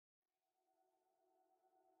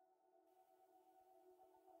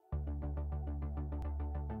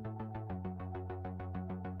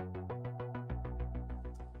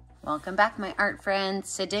Welcome back, my art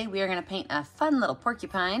friends. Today we are going to paint a fun little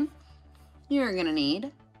porcupine. You're going to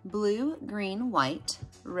need blue, green, white,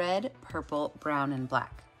 red, purple, brown, and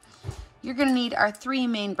black. You're going to need our three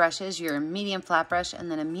main brushes, your medium flat brush,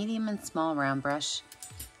 and then a medium and small round brush.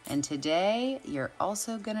 And today you're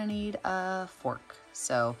also going to need a fork.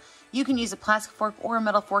 So you can use a plastic fork or a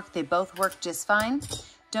metal fork. They both work just fine.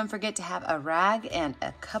 Don't forget to have a rag and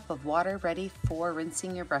a cup of water ready for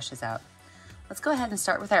rinsing your brushes out. Let's go ahead and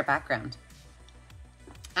start with our background.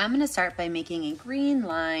 I'm going to start by making a green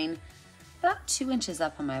line about 2 inches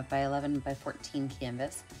up on my by 11 by 14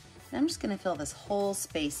 canvas. And I'm just going to fill this whole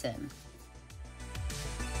space in.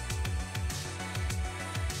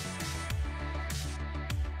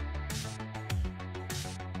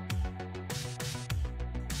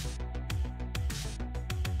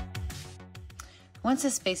 Once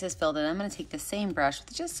this space is filled in, I'm going to take the same brush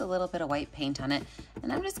with just a little bit of white paint on it,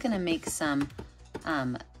 and I'm just going to make some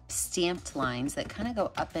stamped lines that kind of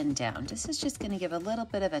go up and down. This is just going to give a little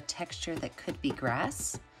bit of a texture that could be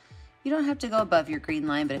grass. You don't have to go above your green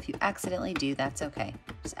line, but if you accidentally do, that's okay.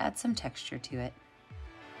 Just add some texture to it.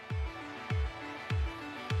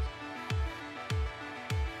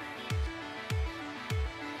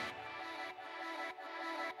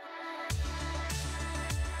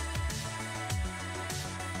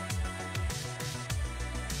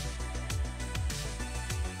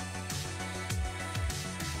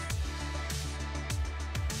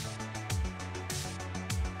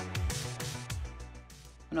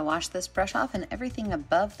 I'm going to wash this brush off, and everything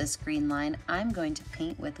above this green line I'm going to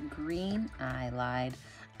paint with green. I lied.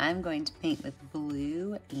 I'm going to paint with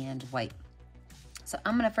blue and white. So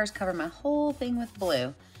I'm going to first cover my whole thing with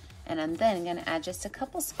blue, and I'm then going to add just a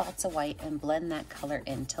couple spots of white and blend that color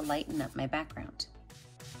in to lighten up my background.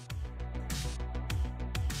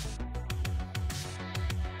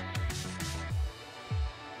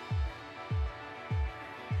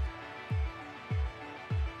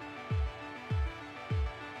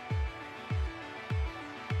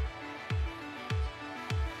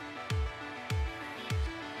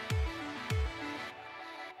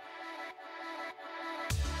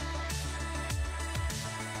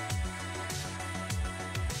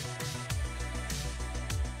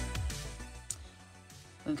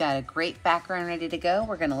 We've got a great background ready to go.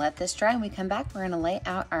 We're gonna let this dry. When we come back, we're gonna lay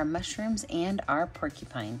out our mushrooms and our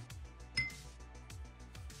porcupine.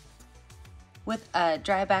 With a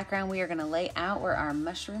dry background, we are gonna lay out where our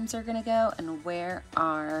mushrooms are gonna go and where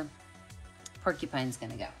our porcupine's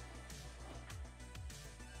gonna go.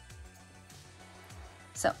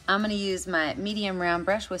 So I'm gonna use my medium round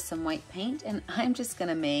brush with some white paint, and I'm just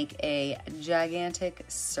gonna make a gigantic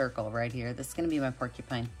circle right here. This is gonna be my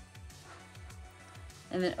porcupine.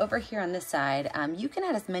 And then over here on this side, you can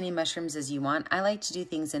add as many mushrooms as you want. I like to do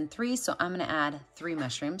things in 3, so I'm gonna add 3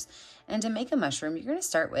 mushrooms. And to make a mushroom, you're gonna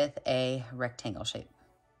start with a rectangle shape.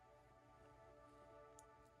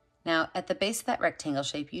 Now, at the base of that rectangle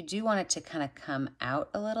shape, you do want it to kind of come out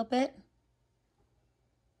a little bit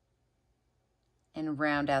and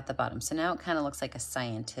round out the bottom. So now it kind of looks like a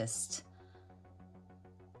scientist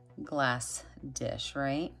glass dish,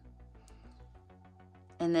 right?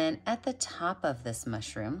 And then at the top of this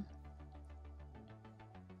mushroom,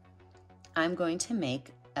 I'm going to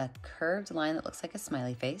make a curved line that looks like a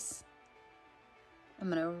smiley face. I'm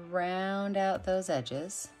gonna round out those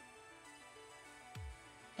edges.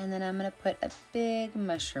 And then I'm gonna put a big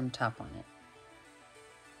mushroom top on it.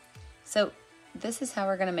 So this is how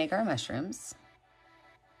we're gonna make our mushrooms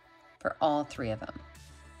for all 3 of them.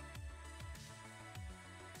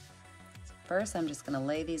 First, I'm just gonna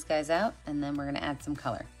lay these guys out, and then we're gonna add some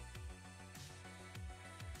color.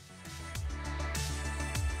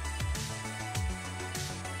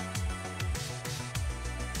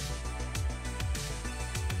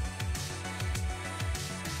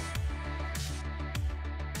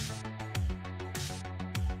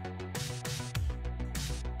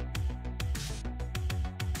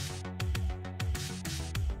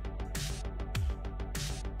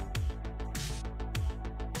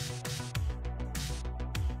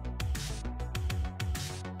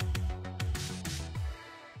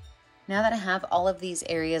 Now that I have all of these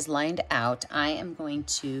areas lined out, I am going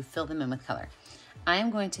to fill them in with color. I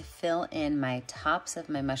am going to fill in my tops of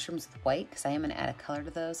my mushrooms with white because I am going to add a color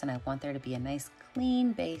to those, and I want there to be a nice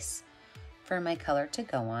clean base for my color to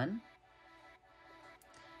go on.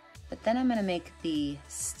 But then I'm going to make the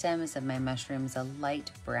stems of my mushrooms a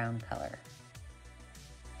light brown color.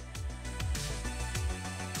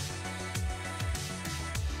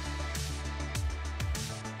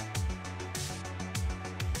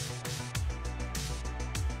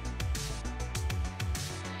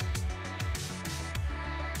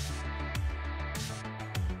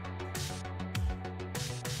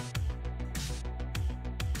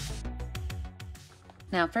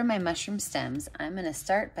 Now for my mushroom stems, I'm going to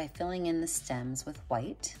start by filling in the stems with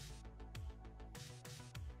white.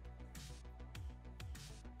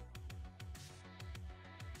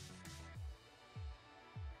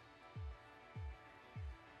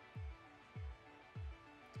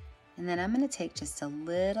 And then I'm going to take just a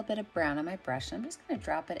little bit of brown on my brush, and I'm just going to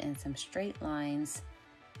drop it in some straight lines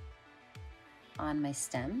on my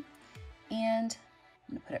stem, and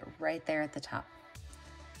I'm going to put it right there at the top.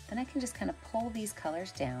 Then I can just kind of pull these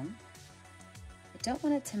colors down. I don't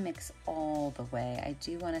want it to mix all the way. I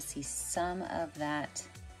do want to see some of that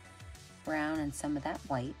brown and some of that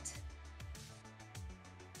white.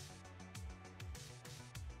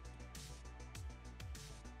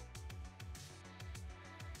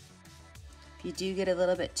 If you do get a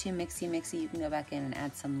little bit too mixy, you can go back in and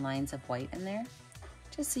add some lines of white in there,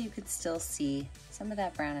 just so you could still see some of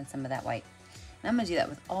that brown and some of that white. And I'm going to do that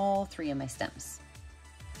with all 3 of my stems.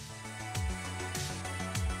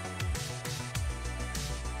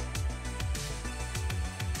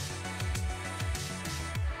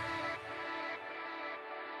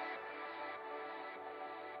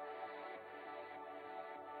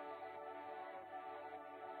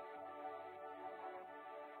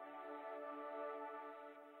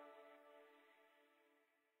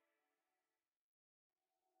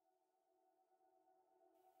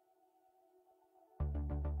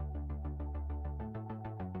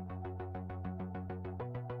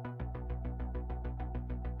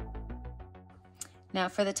 Now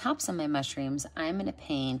for the tops of my mushrooms, I'm going to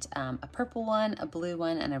paint a purple one, a blue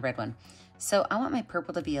one, and a red one. So I want my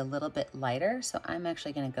purple to be a little bit lighter, so I'm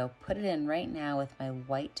actually going to go put it in right now with my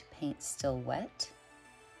white paint still wet.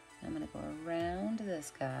 I'm going to go around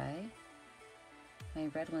this guy. My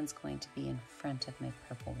red one's going to be in front of my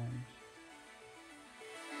purple one.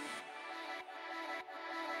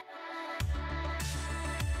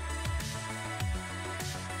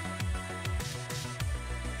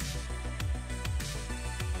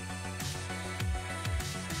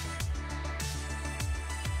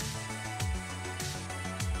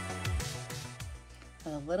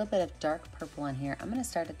 With a little bit of dark purple in here, I'm going to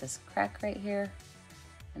start at this crack right here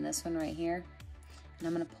and this one right here, and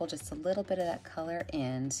I'm going to pull just a little bit of that color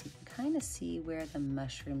in so you can kind of see where the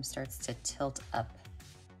mushroom starts to tilt up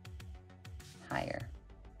higher.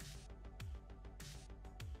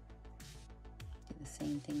 Do the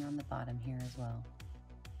same thing on the bottom here as well.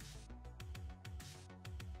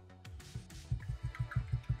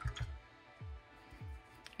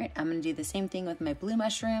 All right, I'm going to do the same thing with my blue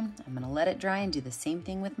mushroom. I'm going to let it dry and do the same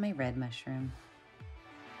thing with my red mushroom.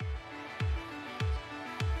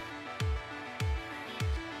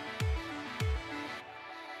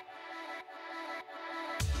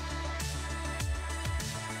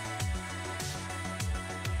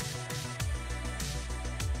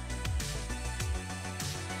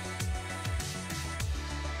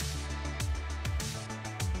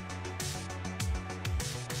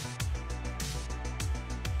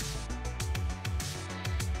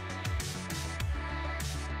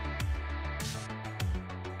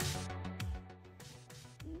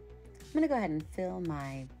 I'm going to go ahead and fill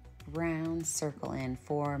my brown circle in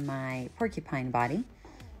for my porcupine body.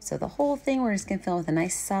 So the whole thing we're just going to fill with a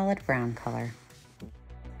nice solid brown color.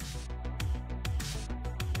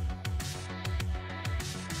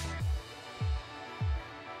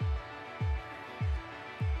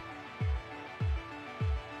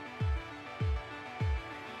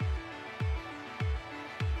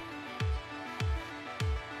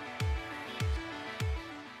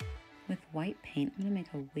 With white paint, I'm going to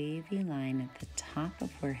make a wavy line at the top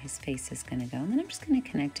of where his face is going to go, and then I'm just going to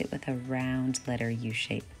connect it with a round letter U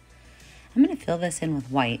shape. I'm going to fill this in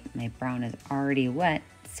with white. My brown is already wet,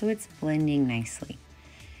 so it's blending nicely.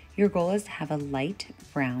 Your goal is to have a light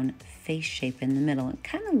brown face shape in the middle. It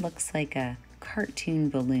kind of looks like a cartoon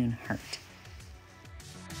balloon heart.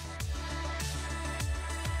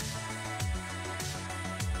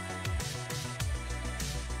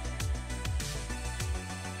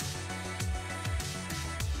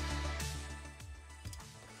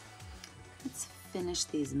 Let's finish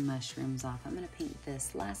these mushrooms off. I'm going to paint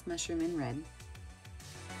this last mushroom in red.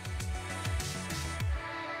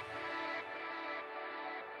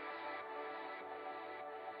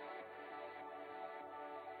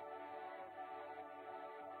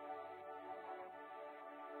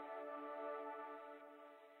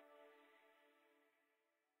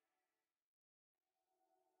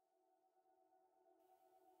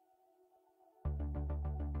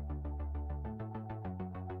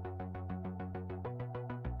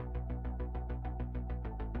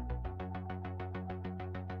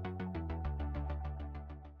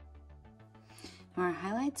 Now our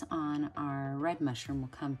highlights on our red mushroom will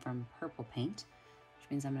come from purple paint,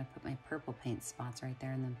 which means I'm going to put my purple paint spots right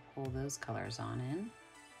there and then pull those colors on in.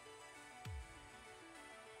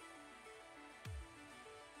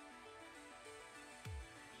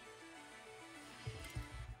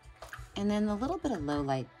 And then the little bit of low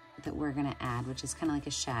light that we're going to add, which is kind of like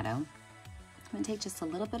a shadow, I'm going to take just a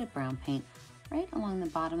little bit of brown paint right along the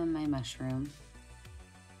bottom of my mushroom.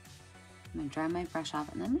 I'm going to dry my brush off,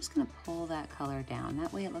 and then I'm just going to pull that color down.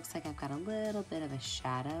 That way it looks like I've got a little bit of a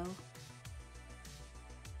shadow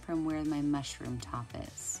from where my mushroom top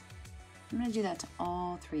is. I'm going to do that to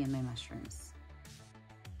all three of my mushrooms.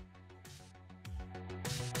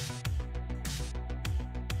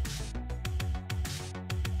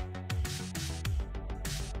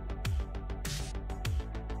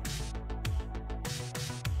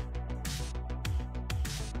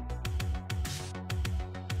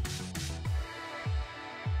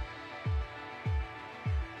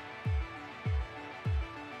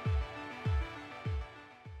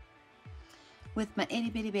 With my itty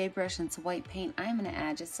bitty baby brush and some white paint, I'm going to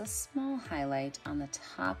add just a small highlight on the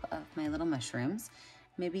top of my little mushrooms,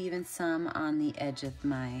 maybe even some on the edge of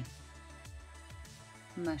my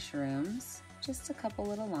mushrooms, just a couple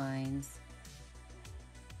little lines.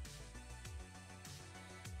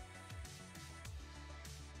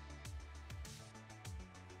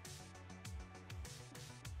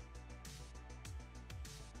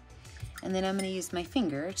 And then I'm going to use my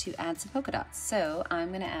finger to add some polka dots. So I'm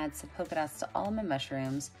going to add some polka dots to all my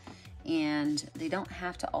mushrooms, and they don't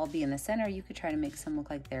have to all be in the center. You could try to make some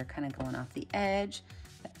look like they're kind of going off the edge,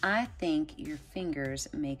 but I think your fingers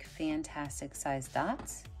make fantastic sized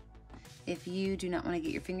dots. If you do not want to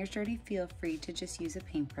get your fingers dirty, feel free to just use a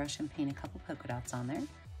paintbrush and paint a couple polka dots on there.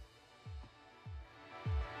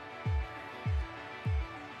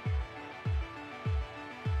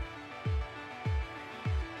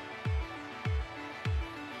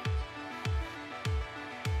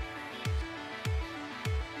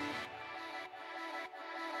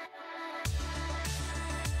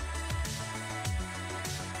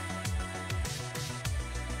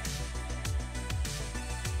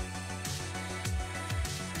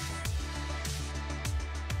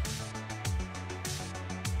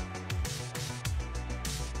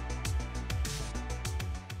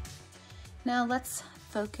 Now let's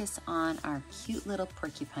focus on our cute little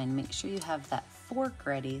porcupine. Make sure you have that fork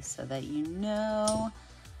ready so that you know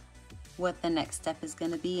what the next step is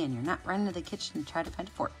going to be and you're not running to the kitchen to try to find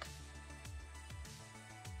a fork.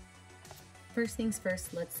 First things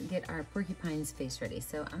first, let's get our porcupine's face ready.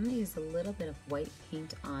 So I'm going to use a little bit of white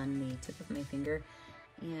paint on the tip of my finger,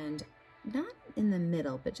 and not in the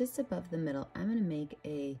middle, but just above the middle, I'm going to make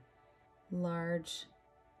a large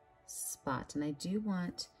spot, and I do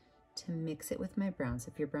want to mix it with my browns.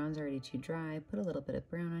 If your brown's already too dry, put a little bit of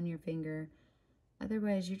brown on your finger.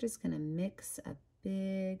 Otherwise, you're just going to mix a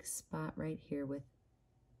big spot right here with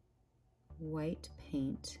white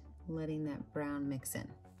paint, letting that brown mix in.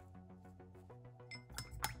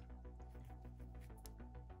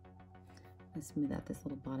 Let's smooth out this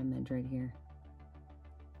little bottom edge right here.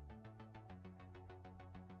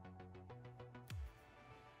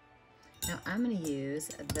 Now I'm going to use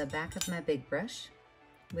the back of my big brush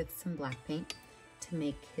with some black paint to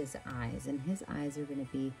make his eyes, and his eyes are going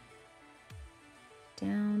to be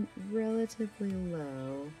down relatively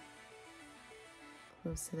low,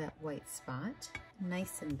 close to that white spot,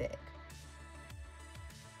 nice and big.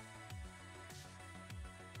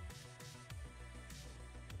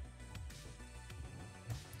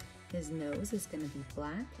 His nose is going to be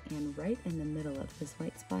black and right in the middle of this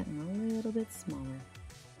white spot and a little bit smaller.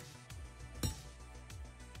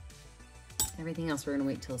 Everything else we're going to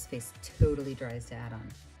wait till his face totally dries to add on.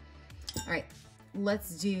 All right,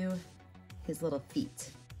 let's do his little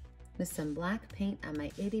feet. With some black paint on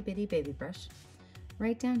my itty bitty baby brush,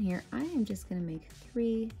 right down here, I am just going to make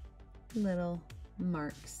 3 little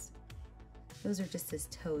marks. Those are just his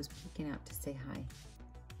toes peeking out to say hi.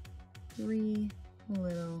 3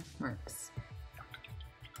 little marks.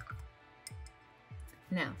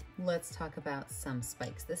 Now, let's talk about some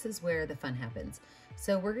spikes. This is where the fun happens.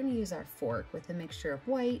 So we're going to use our fork with a mixture of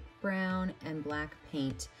white, brown, and black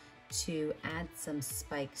paint to add some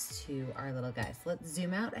spikes to our little guys. Let's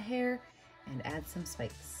zoom out a hair and add some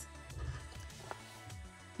spikes.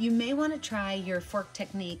 You may want to try your fork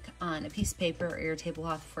technique on a piece of paper or your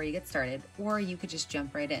tablecloth before you get started, or you could just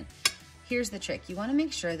jump right in. Here's the trick. You want to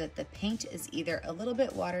make sure that the paint is either a little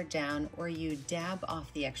bit watered down or you dab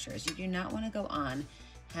off the extras. You do not want to go on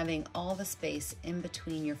having all the space in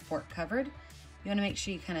between your fork covered. You want to make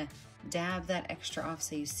sure you kind of dab that extra off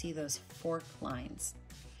so you see those fork lines.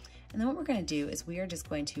 And then what we're gonna do is we are just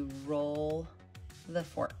going to roll the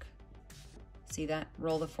fork. See that?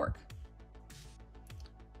 Roll the fork.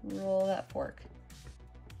 Roll that fork.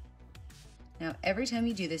 Now, every time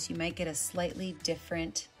you do this, you might get a slightly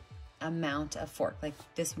different amount of fork. Like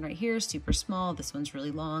this one right here is super small, this one's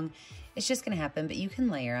really long. It's just gonna happen, but you can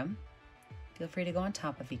layer them. Feel free to go on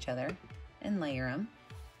top of each other and layer them.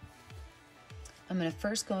 I'm gonna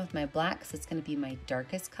first go with my black because it's gonna be my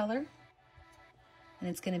darkest color. And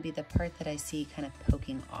it's gonna be the part that I see kind of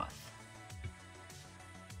poking off.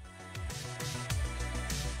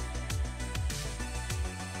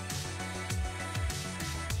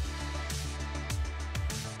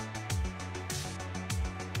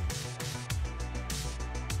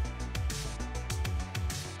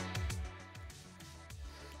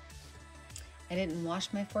 I didn't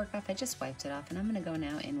wash my fork off, I just wiped it off, and I'm gonna go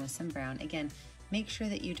now in with some brown. Again, make sure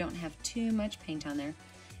that you don't have too much paint on there.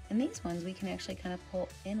 And these ones we can actually kind of pull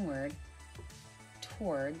inward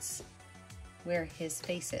towards where his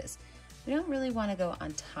face is. We don't really wanna go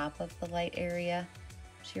on top of the light area,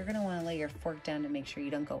 so you're gonna wanna lay your fork down to make sure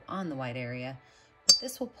you don't go on the white area. But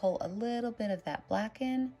this will pull a little bit of that black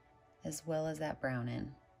in, as well as that brown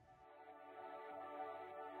in.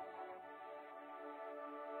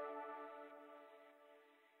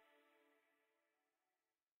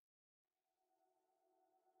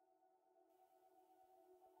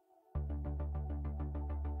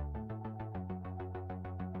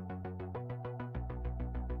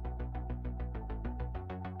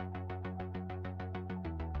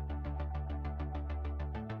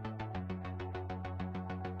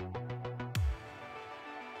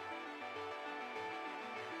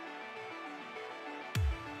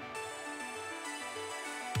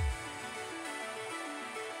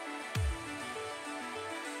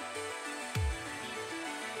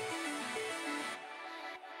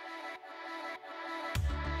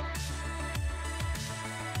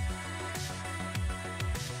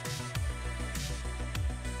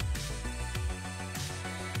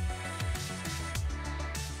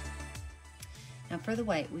 Now for the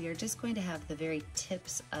white, we are just going to have the very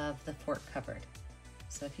tips of the fork covered.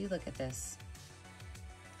 So if you look at this,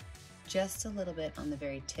 just a little bit on the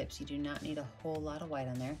very tips. You do not need a whole lot of white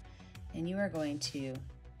on there. And you are going to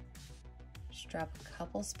just drop a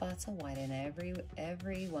couple spots of white in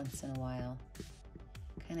every once in a while.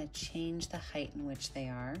 Kind of change the height in which they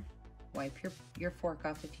are. Wipe your fork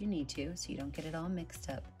off if you need to, so you don't get it all mixed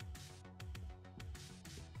up.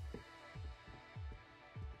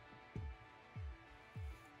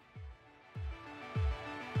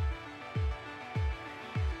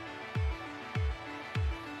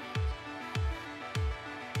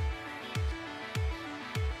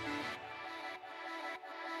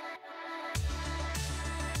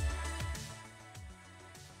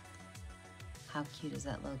 How cute is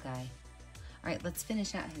that little guy? All right, let's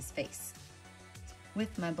finish out his face.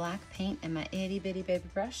 With my black paint and my itty bitty baby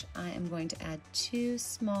brush, I am going to add two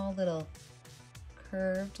small little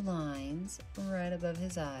curved lines right above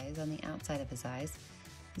his eyes, on the outside of his eyes.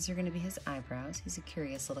 These are gonna be his eyebrows. He's a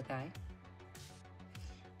curious little guy.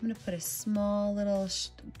 I'm gonna put a small little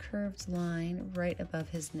curved line right above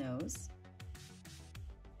his nose.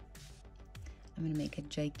 I'm gonna make a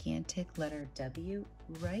gigantic letter W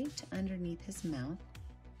right underneath his mouth,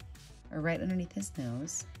 or right underneath his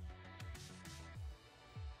nose.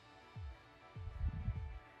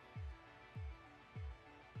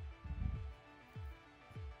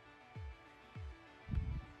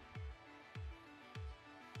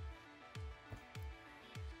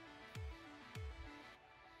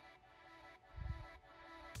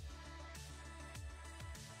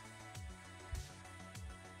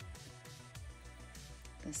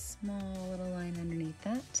 A small little line underneath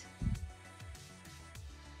that.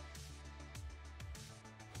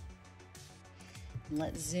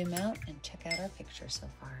 Let's zoom out and check out our picture so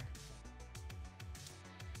far.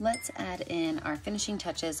 Let's add in our finishing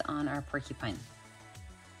touches on our porcupine.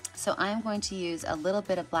 So I'm going to use a little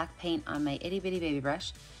bit of black paint on my itty bitty baby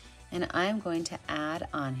brush, and I'm going to add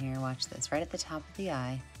on here, watch this, right at the top of the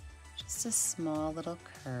eye, just a small little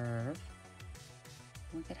curve.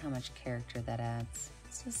 Look at how much character that adds.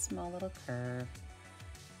 It's a small little curve.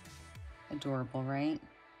 Adorable, right?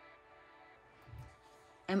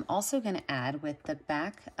 I'm also going to add with the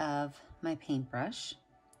back of my paintbrush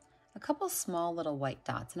a couple small little white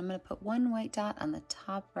dots. And I'm going to put one white dot on the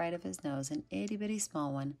top right of his nose, an itty bitty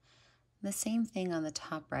small one. And the same thing on the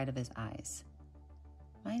top right of his eyes.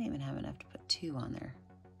 Might even have enough to put two on there.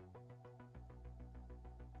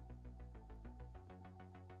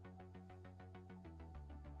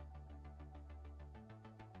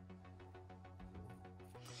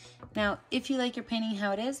 Now, if you like your painting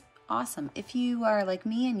how it is, awesome. If you are like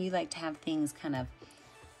me and you like to have things kind of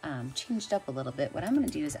changed up a little bit, what I'm going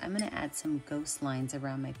to do is I'm going to add some ghost lines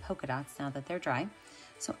around my polka dots now that they're dry.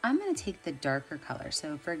 So I'm going to take the darker color.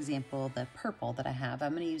 So for example, the purple that I have,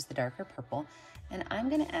 I'm going to use the darker purple, and I'm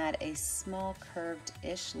going to add a small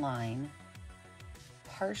curved-ish line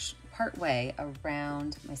part way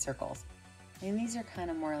around my circles. And these are kind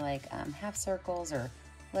of more like half circles or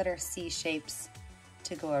letter C shapes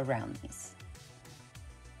to go around these.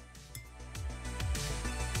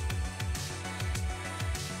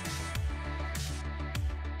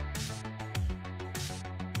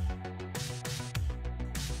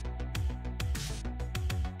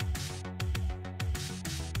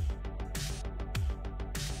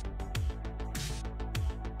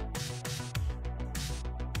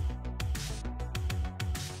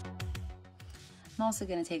 I'm also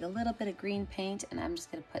going to take a little bit of green paint, and I'm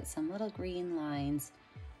just going to put some little green lines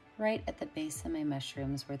right at the base of my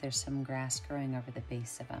mushrooms where there's some grass growing over the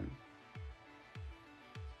base of them.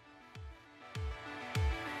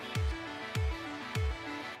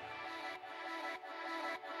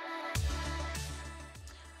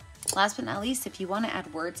 Last but not least, if you want to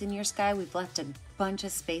add words in your sky, we've left a bunch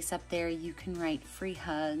of space up there. You can write free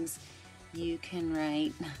hugs. You can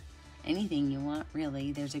write anything you want,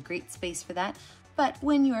 really. There's a great space for that. But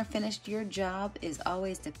when you are finished, your job is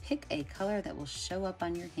always to pick a color that will show up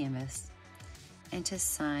on your canvas and to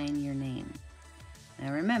sign your name.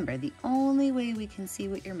 Now remember, the only way we can see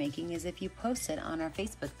what you're making is if you post it on our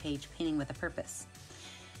Facebook page, Painting with a Purpose.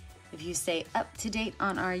 If you stay up to date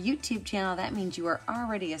on our YouTube channel, that means you are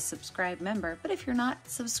already a subscribed member. But if you're not,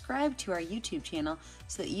 subscribe to our YouTube channel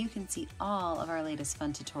so that you can see all of our latest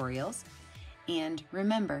fun tutorials. And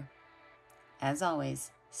remember, as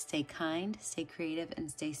always, stay kind, stay creative, and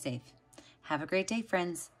stay safe. Have a great day,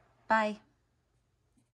 friends. Bye.